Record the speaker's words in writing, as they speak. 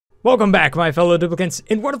Welcome back, my fellow duplicants.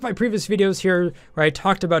 In one of my previous videos here, where I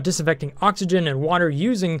talked about disinfecting oxygen and water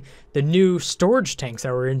using the new storage tanks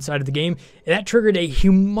that were inside of the game, that triggered a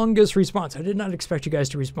humongous response. I did not expect you guys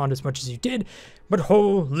to respond as much as you did, but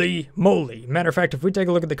holy moly. Matter of fact, if we take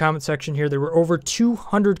a look at the comment section here, there were over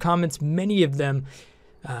 200 comments, many of them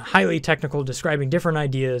highly technical, describing different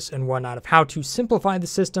ideas and whatnot of how to simplify the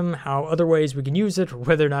system, how other ways we can use it, or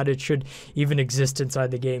whether or not it should even exist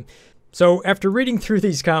inside the game. So after reading through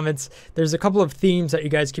these comments, there's a couple of themes that you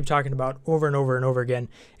guys keep talking about over and over and over again.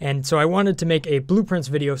 And so I wanted to make a blueprints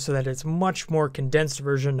video so that it's much more condensed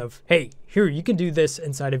version of, hey, here, you can do this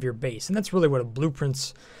inside of your base. And that's really what a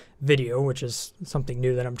blueprints video, which is something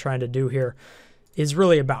new that I'm trying to do here, is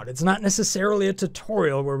really about. It's not necessarily a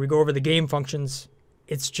tutorial where we go over the game functions.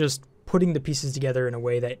 It's just putting the pieces together in a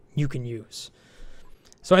way that you can use.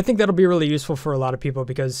 So I think that'll be really useful for a lot of people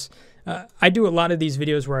because I do a lot of these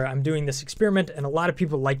videos where I'm doing this experiment, and a lot of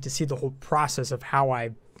people like to see the whole process of how I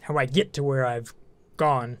get to where I've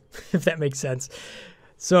gone, if that makes sense.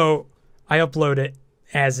 So I upload it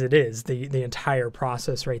as it is, the entire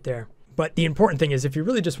process right there. But the important thing is, if you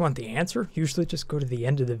really just want the answer, usually just go to the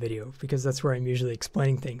end of the video because that's where I'm usually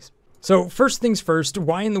explaining things. So first things first,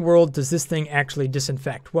 why in the world does this thing actually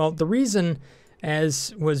disinfect? Well, the reason,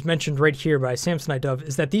 as was mentioned right here by Samsonite Dove,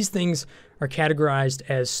 is that these things are categorized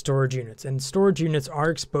as storage units, and storage units are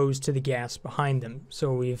exposed to the gas behind them.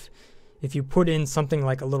 So if you put in something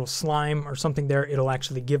like a little slime or something there, it'll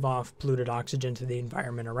actually give off polluted oxygen to the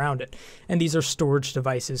environment around it. And these are storage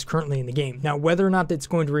devices currently in the game. Now, whether or not it's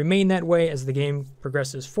going to remain that way as the game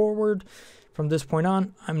progresses forward from this point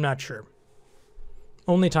on, I'm not sure.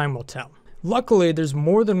 Only time will tell. Luckily, there's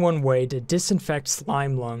more than one way to disinfect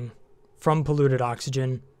slimelung from polluted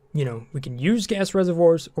oxygen. You know, we can use gas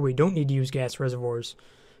reservoirs or we don't need to use gas reservoirs.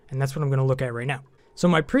 And that's what I'm going to look at right now. So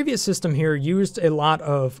my previous system here used a lot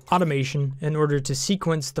of automation in order to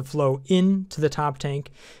sequence the flow into the top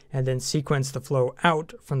tank and then sequence the flow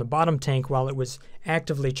out from the bottom tank while it was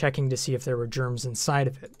actively checking to see if there were germs inside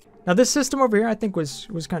of it. Now this system over here I think was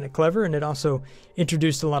kind of clever, and it also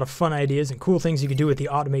introduced a lot of fun ideas and cool things you could do with the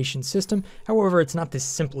automation system. However, it's not the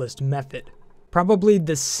simplest method. Probably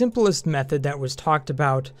the simplest method that was talked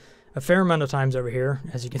about a fair amount of times over here,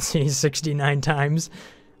 as you can see 69 times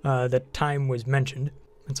that time was mentioned,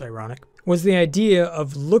 it's ironic, was the idea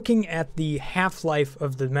of looking at the half-life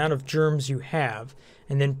of the amount of germs you have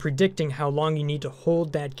and then predicting how long you need to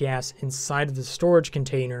hold that gas inside of the storage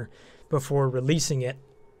container before releasing it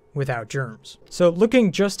without germs. So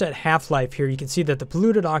looking just at half-life here, you can see that the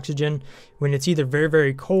polluted oxygen, when it's either very,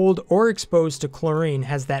 very cold or exposed to chlorine,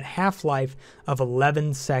 has that half-life of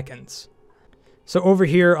 11 seconds. So over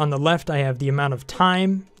here on the left, I have the amount of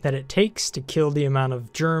time that it takes to kill the amount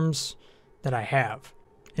of germs that I have.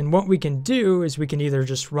 And what we can do is we can either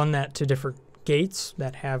just run that to different gates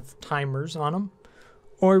that have timers on them,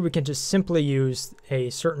 or we can just simply use a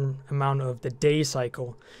certain amount of the day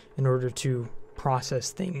cycle in order to process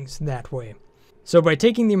things that way. So by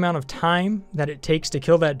taking the amount of time that it takes to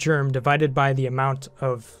kill that germ divided by the amount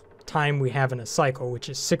of time we have in a cycle, which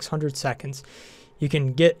is 600 seconds, you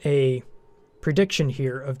can get a prediction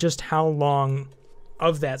here of just how long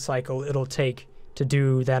of that cycle it'll take to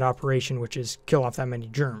do that operation, which is kill off that many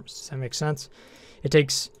germs. Does that make sense? It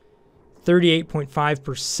takes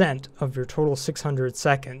 38.5% of your total 600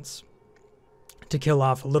 seconds to kill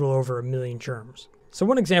off a little over 1 million germs. So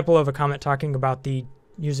one example of a comment talking about the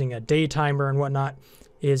using a day timer and whatnot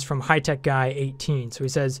is from High-Tech Guy 18. So he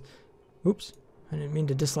says, oops, I didn't mean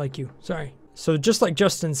to dislike you, sorry. So just like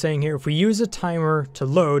Justin's saying here, if we use a timer to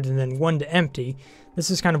load and then one to empty, this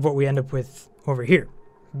is kind of what we end up with over here.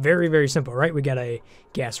 Very, very simple, right? We got a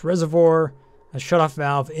gas reservoir, a shutoff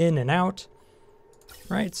valve in and out,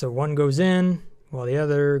 right? So one goes in while the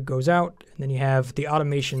other goes out, and then you have the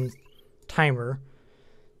automation timer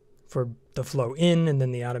for the flow in, and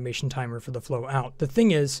then the automation timer for the flow out. The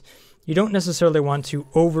thing is, you don't necessarily want to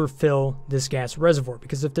overfill this gas reservoir,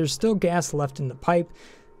 because if there's still gas left in the pipe,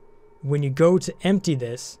 when you go to empty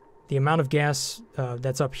this, the amount of gas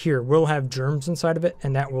that's up here will have germs inside of it,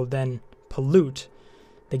 and that will then pollute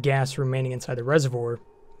the gas remaining inside the reservoir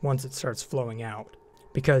once it starts flowing out.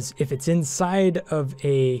 Because if it's inside of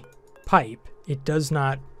a pipe, it does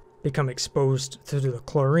not become exposed to the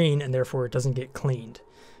chlorine, and therefore it doesn't get cleaned.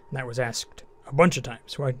 And that was asked a bunch of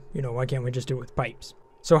times. Why can't we just do it with pipes?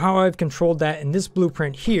 So how I've controlled that in this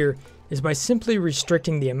blueprint here is by simply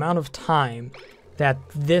restricting the amount of time that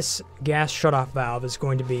this gas shutoff valve is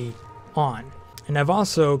going to be on. And I've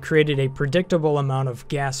also created a predictable amount of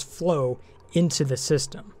gas flow into the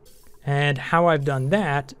system. And how I've done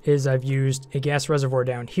that is I've used a gas reservoir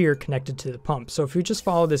down here connected to the pump. So if you just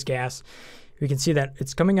follow this gas, we can see that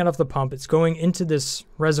it's coming out of the pump, it's going into this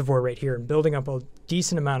reservoir right here and building up a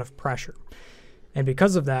decent amount of pressure. And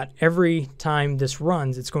because of that, every time this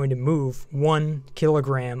runs, it's going to move 1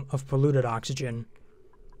 kilogram of polluted oxygen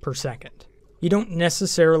per second. You don't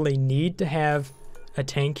necessarily need to have a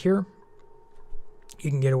tank here. You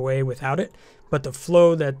can get away without it, but the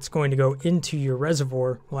flow that's going to go into your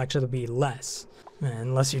reservoir will actually be less,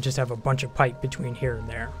 unless you just have a bunch of pipe between here and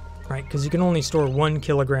there, right? Because you can only store 1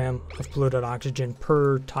 kilogram of polluted oxygen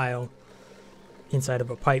per tile inside of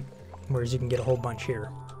a pipe, whereas you can get a whole bunch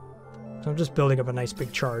here. So I'm just building up a nice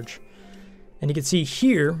big charge. And you can see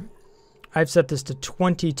here, I've set this to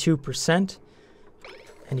 22%,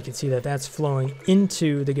 and you can see that that's flowing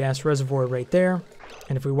into the gas reservoir right there.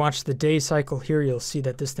 And if we watch the day cycle here, you'll see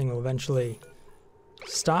that this thing will eventually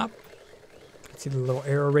stop. You can see the little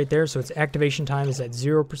arrow right there. So its activation time is at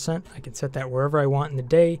 0%. I can set that wherever I want in the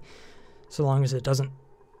day, so long as it doesn't,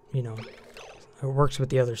 it works with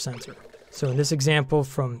the other sensor. So in this example,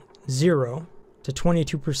 from 0 to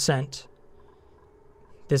 22%,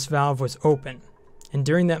 this valve was open. And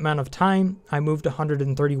during that amount of time, I moved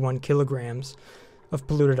 131 kilograms of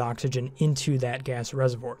polluted oxygen into that gas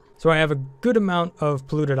reservoir. So I have a good amount of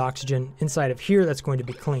polluted oxygen inside of here that's going to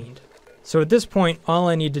be cleaned. So at this point, all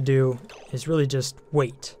I need to do is really just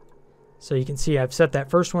wait. So you can see I've set that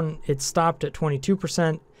first one, it stopped at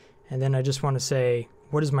 22%, and then I just want to say,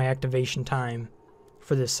 what is my activation time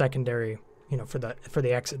for this secondary, for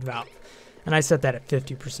the exit valve? And I set that at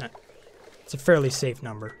 50%. It's a fairly safe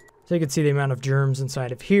number. So you can see the amount of germs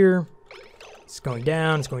inside of here. It's going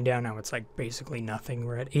down, now it's like basically nothing.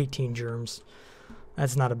 We're at 18 germs.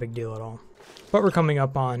 That's not a big deal at all. But we're coming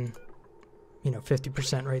up on,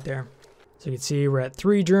 50% right there. So you can see we're at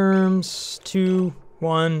 3 germs, 2,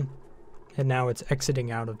 1, and now it's exiting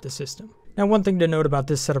out of the system. Now one thing to note about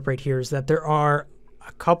this setup right here is that there are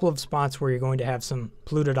a couple of spots where you're going to have some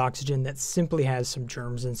polluted oxygen that simply has some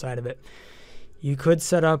germs inside of it. You could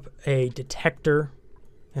set up a detector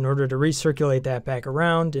in order to recirculate that back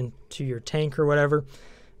around into your tank or whatever.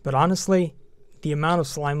 But honestly, the amount of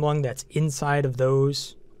slime lung that's inside of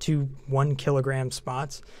those 2 1 kilogram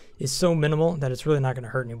spots is so minimal that it's really not going to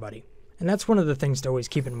hurt anybody. And that's one of the things to always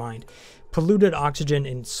keep in mind. Polluted oxygen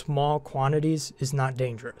in small quantities is not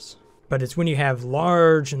dangerous. But it's when you have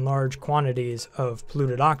large and large quantities of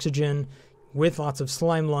polluted oxygen with lots of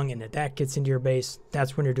slime lung and that gets into your base,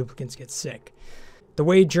 that's when your duplicates get sick. The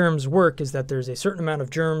way germs work is that there's a certain amount of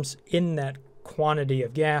germs in that quantity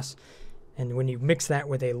of gas, and when you mix that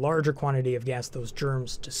with a larger quantity of gas, those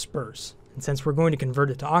germs disperse. And since we're going to convert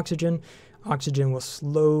it to oxygen, oxygen will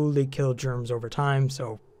slowly kill germs over time,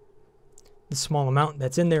 so the small amount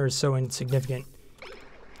that's in there is so insignificant,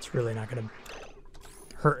 it's really not going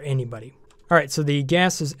to hurt anybody. All right, so the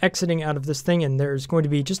gas is exiting out of this thing, and there's going to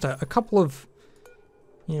be just a couple of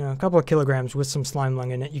kilograms with some slime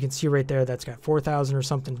lung in it. You can see right there that's got 4,000 or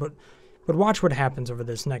something, but watch what happens over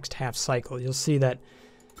this next half cycle. You'll see that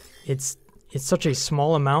it's such a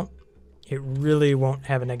small amount, it really won't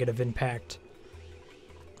have a negative impact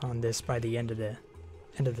on this by the end of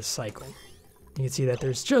the cycle. You can see that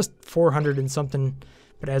there's just 400 and something,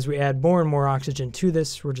 but as we add more and more oxygen to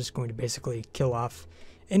this, we're just going to basically kill off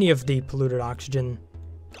any of the polluted oxygen,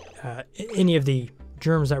 any of the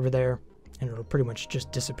germs that were there, and it'll pretty much just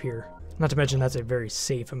disappear. Not to mention that's a very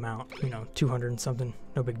safe amount, 200 and something,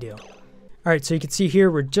 no big deal. All right, so you can see here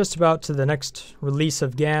we're just about to the next release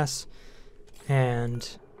of gas,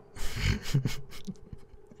 and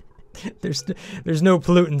there's no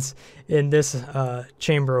pollutants in this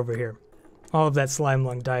chamber over here. All of that slime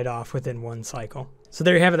lung died off within 1 cycle. So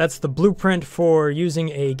there you have it. That's the blueprint for using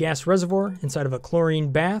a gas reservoir inside of a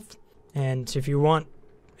chlorine bath. And if you want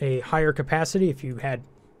a higher capacity, if you had,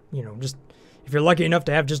 if you're lucky enough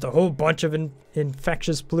to have just a whole bunch of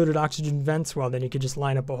infectious polluted oxygen vents, well, then you could just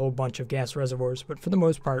line up a whole bunch of gas reservoirs. But for the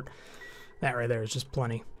most part, that right there is just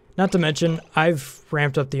plenty. Not to mention, I've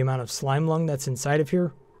ramped up the amount of slime lung that's inside of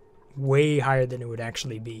here way higher than it would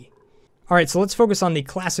actually be. All right, so let's focus on the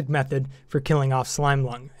classic method for killing off slime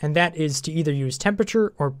lung, and that is to either use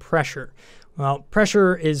temperature or pressure. Well,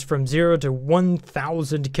 pressure is from 0 to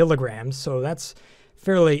 1,000 kilograms, so that's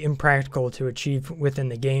fairly impractical to achieve within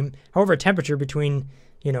the game. However, temperature between,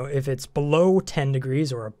 if it's below 10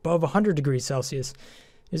 degrees or above 100 degrees Celsius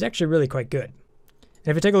is actually really quite good. And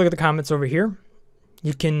if you take a look at the comments over here,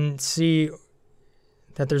 you can see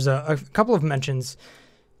that there's a couple of mentions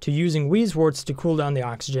to using wheezeworts to cool down the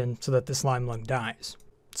oxygen so that the slime lung dies.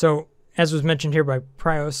 So, as was mentioned here by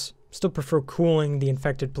Prios, still prefer cooling the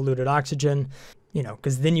infected polluted oxygen. you know,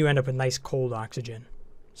 because then you end up with nice cold oxygen.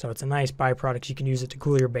 So it's a nice byproduct. You can use it to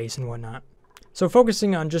cool your base and whatnot. So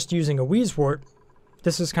focusing on just using a wheezewort,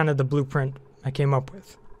 this is kind of the blueprint I came up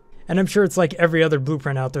with. And I'm sure it's like every other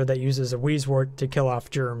blueprint out there that uses a wheezewort to kill off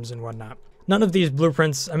germs and whatnot. None of these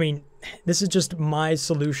blueprints, I mean, this is just my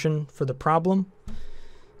solution for the problem,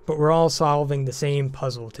 but we're all solving the same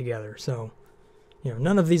puzzle together. So, you know,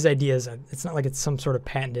 none of these ideas, it's not like it's some sort of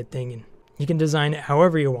patented thing, and you can design it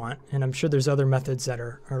however you want. And I'm sure there's other methods that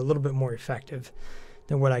are a little bit more effective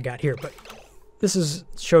than what I got here, but this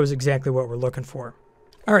shows exactly what we're looking for.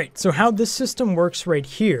 All right, so how this system works right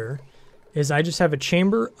here is I just have a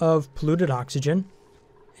chamber of polluted oxygen,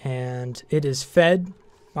 and it is fed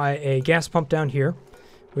by a gas pump down here,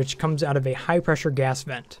 which comes out of a high pressure gas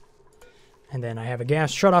vent. And then I have a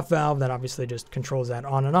gas shutoff valve that obviously just controls that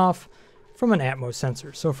on and off from an Atmos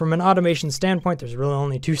sensor. So from an automation standpoint, there's really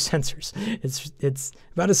only 2 sensors. It's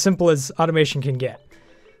about as simple as automation can get.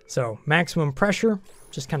 So maximum pressure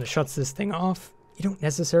just kind of shuts this thing off. You don't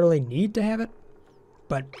necessarily need to have it,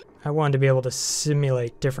 but I wanted to be able to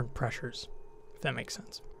simulate different pressures, if that makes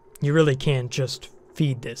sense. You really can just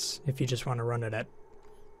feed this if you just want to run it at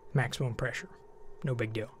maximum pressure. No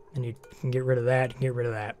big deal. And you can get rid of that, you can get rid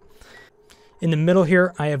of that. In the middle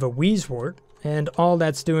here, I have a wheezewort, and all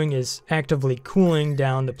that's doing is actively cooling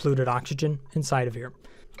down the polluted oxygen inside of here.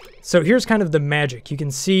 So here's kind of the magic. You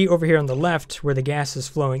can see over here on the left where the gas is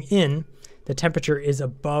flowing in, the temperature is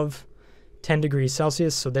above 10 degrees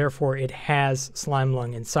Celsius, so therefore it has slime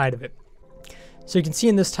lung inside of it. So you can see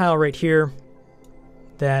in this tile right here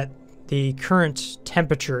that the current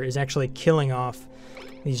temperature is actually killing off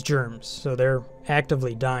these germs, so they're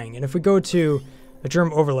actively dying. And if we go to a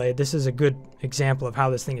germ overlay, this is a good example of how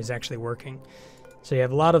this thing is actually working. So you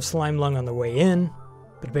have a lot of slime lung on the way in,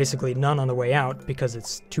 but basically none on the way out because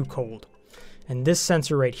it's too cold. And this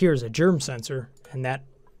sensor right here is a germ sensor, and that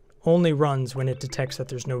only runs when it detects that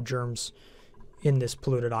there's no germs in this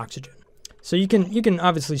polluted oxygen. So you can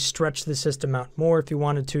obviously stretch the system out more if you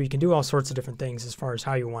wanted to. You can do all sorts of different things as far as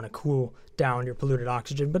how you want to cool down your polluted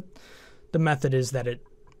oxygen, but the method is that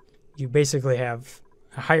you basically have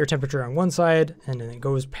a higher temperature on one side, and then it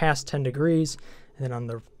goes past 10 degrees, and then on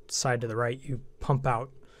the side to the right, you pump out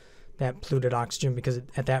that polluted oxygen because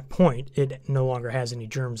at that point, it no longer has any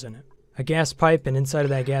germs in it. A gas pipe, and inside of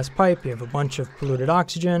that gas pipe, you have a bunch of polluted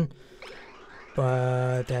oxygen,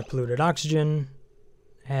 but that polluted oxygen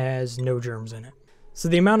has no germs in it. So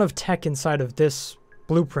the amount of tech inside of this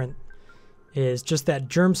blueprint is just that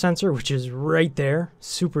germ sensor, which is right there,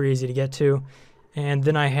 super easy to get to. And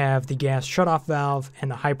then I have the gas shutoff valve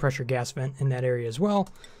and the high pressure gas vent in that area as well.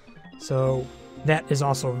 So that is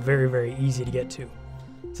also very, very easy to get to.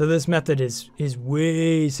 So this method is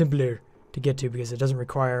way simpler to get to because it doesn't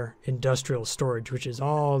require industrial storage, which is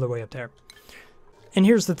all the way up there. And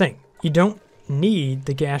here's the thing, you don't need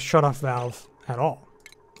the gas shutoff valve at all,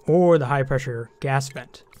 or the high pressure gas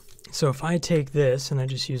vent. So if I take this and I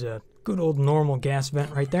just use a good old normal gas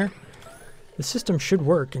vent right there, the system should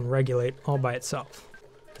work and regulate all by itself.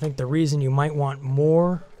 I think the reason you might want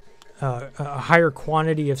more, a higher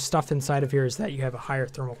quantity of stuff inside of here is that you have a higher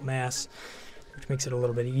thermal mass, which makes it a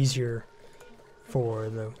little bit easier for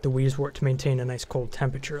the wheezewort to maintain a nice cold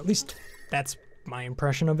temperature. At least that's my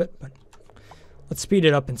impression of it, but let's speed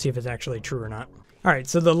it up and see if it's actually true or not. All right,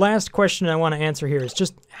 so the last question I want to answer here is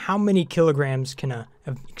just how many kilograms can an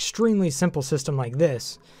extremely simple system like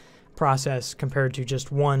this process compared to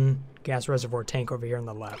just one gas reservoir tank over here on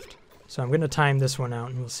the left. So I'm going to time this one out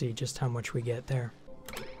and we'll see just how much we get there.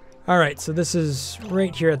 All right, so this is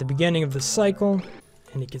right here at the beginning of the cycle,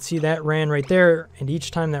 and you can see that ran right there, and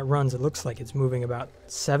each time that runs it looks like it's moving about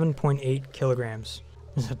 7.8 kilograms.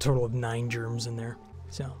 There's a total of 9 germs in there,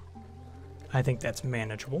 so I think that's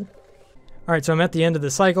manageable. All right, so I'm at the end of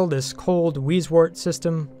the cycle. This cold wheezewort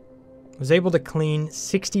system was able to clean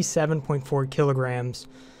 67.4 kilograms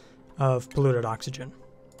of polluted oxygen.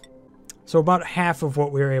 So about half of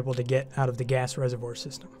what we were able to get out of the gas reservoir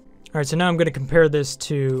system. All right, so now I'm going to compare this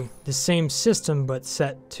to the same system but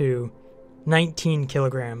set to 19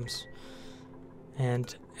 kilograms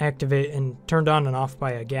and activate and turned on and off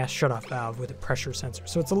by a gas shutoff valve with a pressure sensor.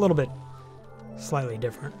 So it's a little bit slightly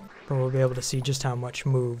different, but we'll be able to see just how much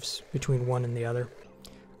moves between one and the other.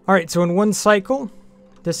 All right, so in one cycle,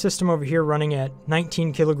 this system over here running at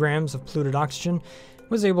 19 kilograms of polluted oxygen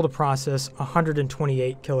was able to process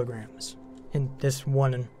 128 kilograms in this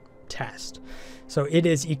one test. So it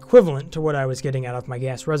is equivalent to what I was getting out of my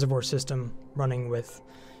gas reservoir system running with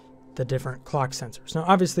the different clock sensors. Now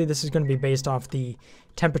obviously this is going to be based off the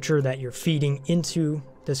temperature that you're feeding into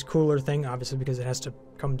this cooler thing, obviously because it has to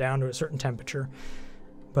come down to a certain temperature.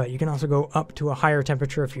 but you can also go up to a higher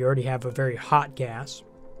temperature if you already have a very hot gas,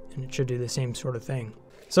 and it should do the same sort of thing.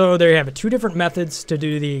 So there you have it, 2 different methods to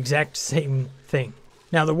do the exact same thing.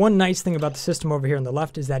 Now the one nice thing about the system over here on the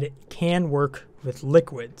left is that it can work with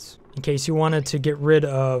liquids. In case you wanted to get rid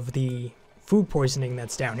of the food poisoning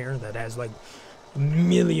that's down here that has like a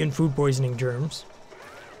million food poisoning germs,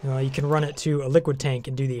 you can run it to a liquid tank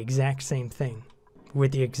and do the exact same thing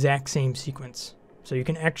with the exact same sequence. So you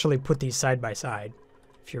can actually put these side by side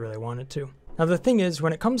if you really wanted to. Now the thing is,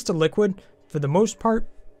 when it comes to liquid, for the most part,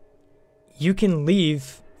 you can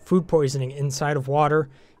leave food poisoning inside of water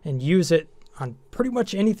and use it on pretty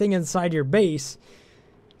much anything inside your base,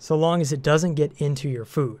 so long as it doesn't get into your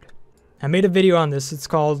food. I made a video on this. It's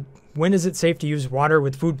called, "When is it safe to use water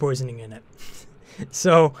with food poisoning in it?"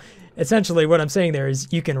 So essentially what I'm saying there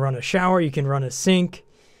is you can run a shower, you can run a sink,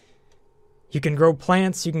 you can grow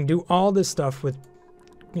plants, you can do all this stuff with,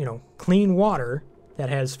 clean water that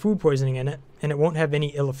has food poisoning in it, and it won't have any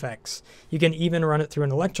ill effects. You can even run it through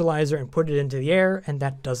an electrolyzer and put it into the air, and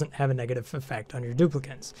that doesn't have a negative effect on your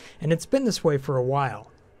duplicants. And it's been this way for a while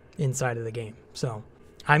inside of the game. So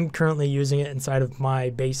I'm currently using it inside of my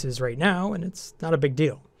bases right now, and it's not a big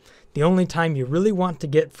deal. The only time you really want to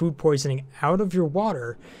get food poisoning out of your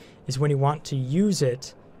water is when you want to use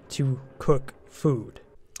it to cook food.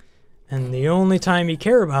 And the only time you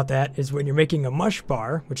care about that is when you're making a mush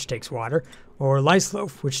bar, which takes water, or lice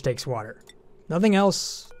loaf, which takes water. Nothing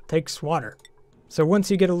else takes water. So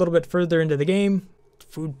once you get a little bit further into the game,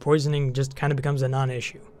 food poisoning just kind of becomes a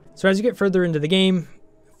non-issue. So as you get further into the game,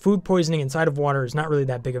 food poisoning inside of water is not really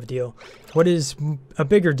that big of a deal. What is a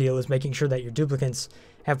bigger deal is making sure that your duplicants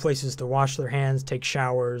have places to wash their hands, take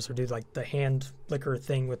showers, or do like the hand liquor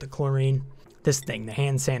thing with the chlorine. This thing, the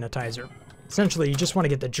hand sanitizer. Essentially, you just want to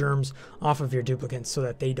get the germs off of your duplicants so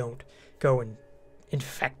that they don't go and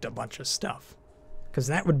infect a bunch of stuff, because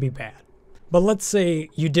that would be bad. But let's say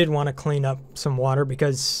you did want to clean up some water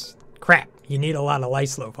because, crap, you need a lot of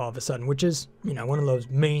lice loaf all of a sudden, which is, one of those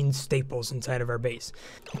main staples inside of our base.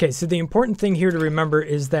 Okay, so the important thing here to remember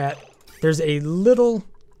is that there's a little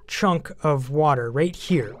chunk of water right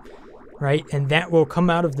here, right? And that will come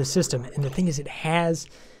out of the system. And the thing is, it has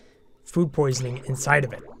food poisoning inside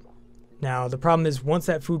of it. Now, the problem is once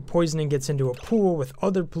that food poisoning gets into a pool with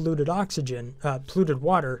other polluted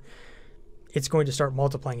water, it's going to start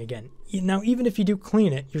multiplying again. Now, even if you do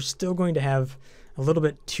clean it, you're still going to have a little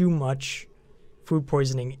bit too much food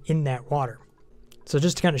poisoning in that water. So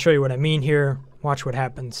just to kind of show you what I mean here, watch what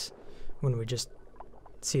happens when we just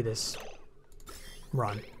see this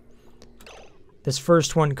run. This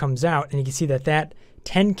first one comes out, and you can see that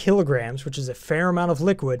 10 kilograms, which is a fair amount of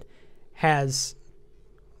liquid, has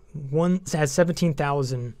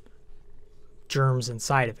 17,000 germs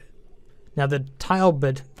inside of it. Now the tile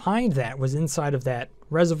behind that was inside of that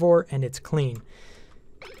reservoir, and it's clean.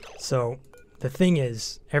 So the thing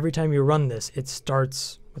is, every time you run this, it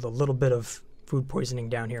starts with a little bit of food poisoning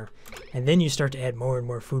down here. And then you start to add more and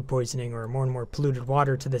more food poisoning or more polluted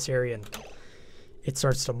water to this area, and it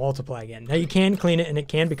starts to multiply again. Now you can clean it, and it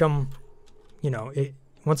can become,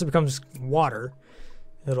 once it becomes water,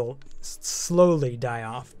 it'll slowly die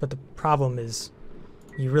off. But the problem is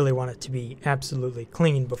you really want it to be absolutely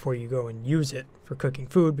clean before you go and use it for cooking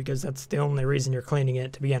food, because that's the only reason you're cleaning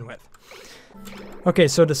it to begin with. Okay,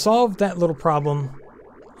 so to solve that little problem,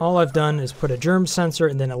 all I've done is put a germ sensor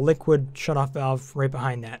and then a liquid shutoff valve right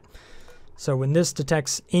behind that. So when this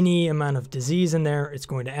detects any amount of disease in there, it's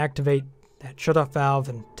going to activate that shutoff valve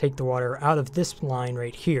and take the water out of this line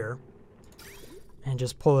right here and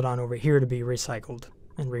just pull it on over here to be recycled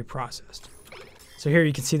and reprocessed. So here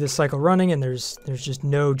you can see this cycle running, and there's just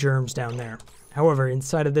no germs down there. However,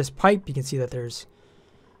 inside of this pipe, you can see that there's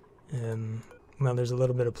a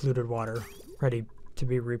little bit of polluted water ready to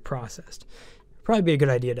be reprocessed. Probably be a good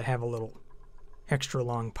idea to have a little extra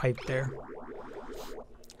long pipe there.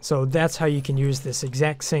 So that's how you can use this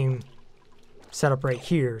exact same setup right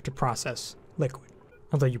here to process liquid.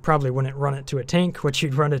 Although you probably wouldn't run it to a tank. What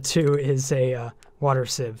you'd run it to is a water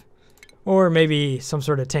sieve. Or maybe some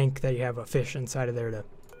sort of tank that you have a fish inside of there to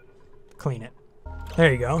clean it.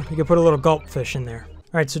 There you go. You can put a little gulp fish in there.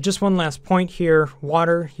 All right, so just one last point here.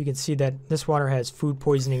 Water. You can see that this water has food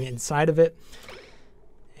poisoning inside of it.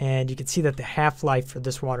 And you can see that the half-life for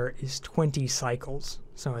this water is 20 cycles.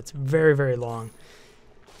 So it's very, very long.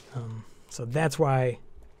 So that's why,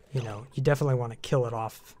 you definitely want to kill it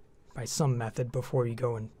off by some method before you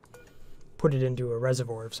go and put it into a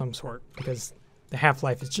reservoir of some sort, because the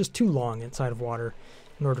half-life is just too long inside of water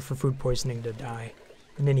in order for food poisoning to die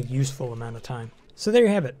in any useful amount of time. So there you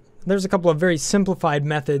have it. There's a couple of very simplified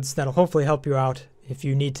methods that'll hopefully help you out if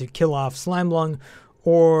you need to kill off slimelung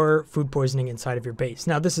or food poisoning inside of your base.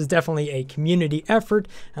 Now, this is definitely a community effort.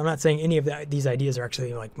 I'm not saying any of these ideas are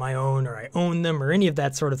actually like my own or I own them or any of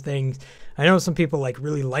that sort of thing. I know some people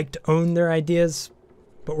really like to own their ideas,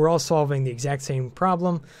 but we're all solving the exact same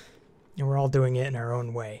problem and we're all doing it in our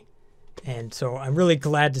own way. And so I'm really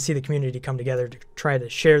glad to see the community come together to try to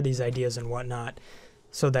share these ideas and whatnot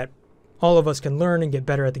so that all of us can learn and get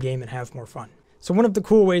better at the game and have more fun. So one of the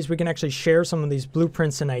cool ways we can actually share some of these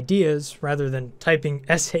blueprints and ideas rather than typing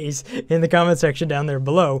essays in the comment section down there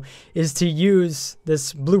below is to use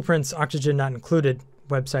this Blueprints Oxygen Not Included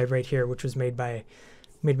website right here, which was made by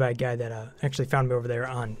a guy that actually found me over there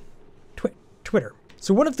on Twitter.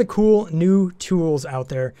 So one of the cool new tools out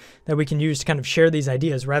there that we can use to kind of share these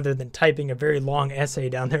ideas rather than typing a very long essay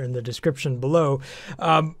down there in the description below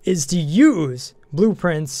is to use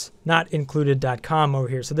blueprintsnotincluded.com over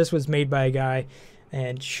here. So this was made by a guy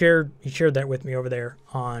and he shared that with me over there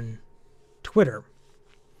on Twitter.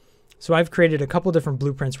 So I've created a couple different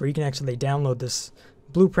blueprints where you can actually download this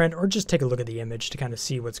blueprint or just take a look at the image to kind of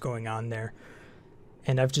see what's going on there.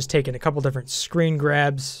 And I've just taken a couple different screen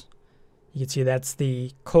grabs. You can see that's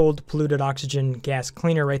the cold polluted oxygen gas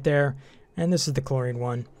cleaner right there. And this is the chlorine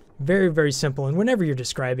one. Very, very simple. And whenever you're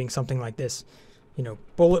describing something like this, you know,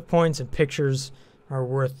 bullet points and pictures are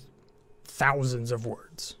worth thousands of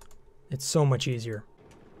words. It's so much easier.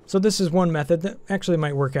 So this is one method that actually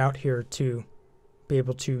might work out here to be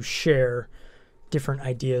able to share different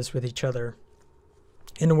ideas with each other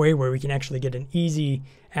in a way where we can actually get an easy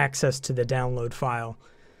access to the download file,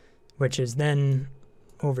 which is then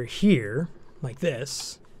over here like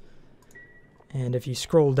this. And if you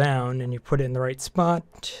scroll down and you put it in the right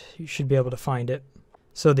spot, you should be able to find it.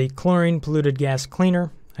 So the chlorine polluted gas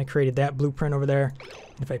cleaner, I created that blueprint over there.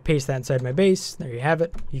 If I paste that inside my base, there you have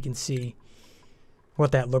it. You can see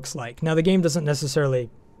what that looks like. Now the game doesn't necessarily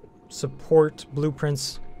support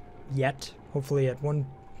blueprints yet. Hopefully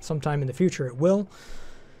sometime in the future it will.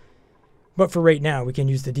 But for right now, we can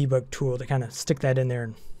use the debug tool to kind of stick that in there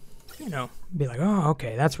and, you know, be like, oh,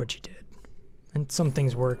 okay, that's what you did. And some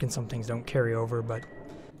things work and some things don't carry over, but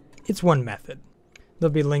it's one method.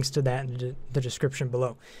 There'll be links to that in the description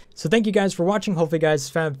below. So thank you guys for watching. Hopefully you guys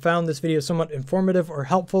found this video somewhat informative or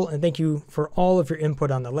helpful. And thank you for all of your input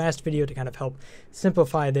on the last video to kind of help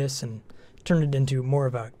simplify this and turn it into more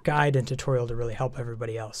of a guide and tutorial to really help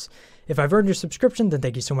everybody else. If I've earned your subscription, then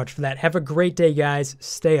thank you so much for that. Have a great day, guys.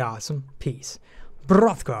 Stay awesome. Peace.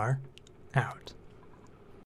 Brothgar out.